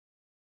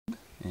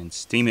and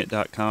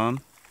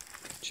steamit.com.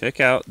 Check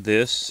out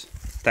this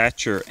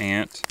Thatcher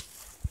Ant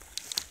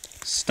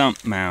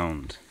stump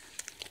mound.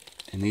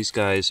 And these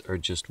guys are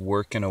just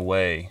working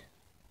away,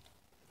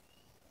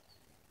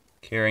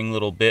 carrying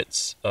little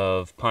bits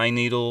of pine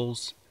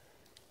needles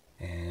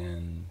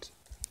and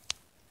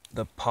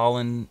the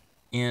pollen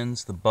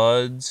ends, the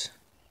buds.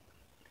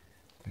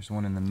 There's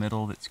one in the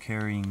middle that's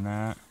carrying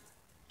that.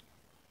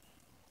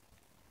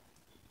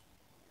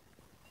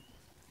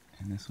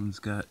 And this one's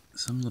got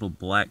some little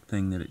black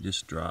thing that it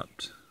just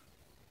dropped.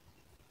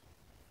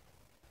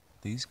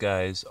 These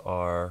guys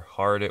are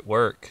hard at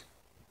work.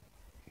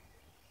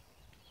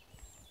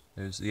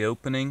 There's the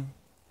opening.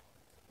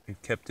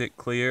 We've kept it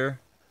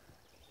clear,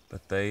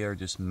 but they are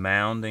just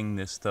mounding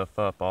this stuff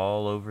up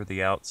all over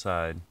the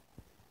outside.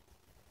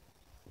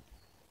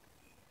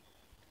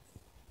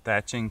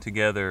 Thatching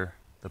together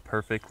the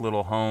perfect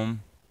little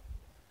home.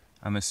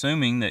 I'm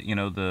assuming that, you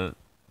know, the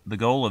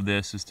goal of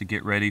this is to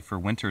get ready for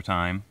winter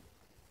time.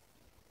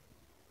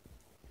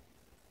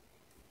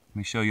 Let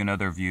me show you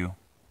another view.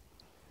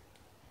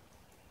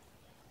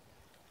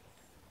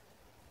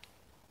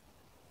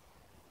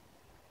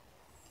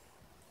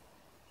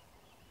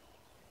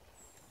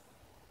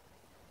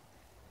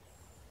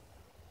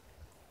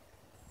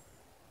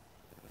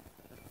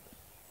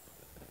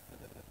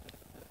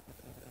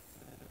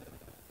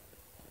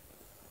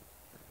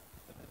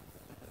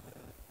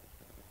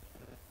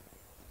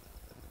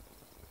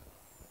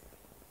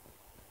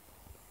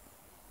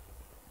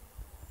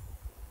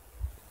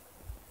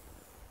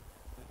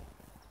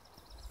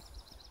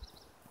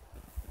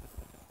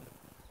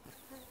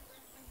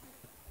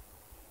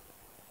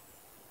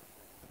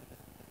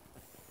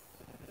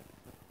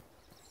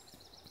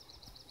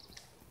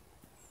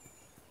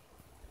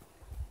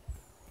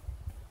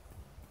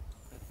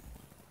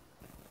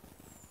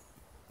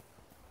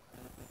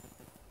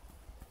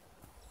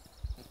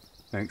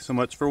 Thanks so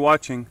much for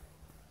watching.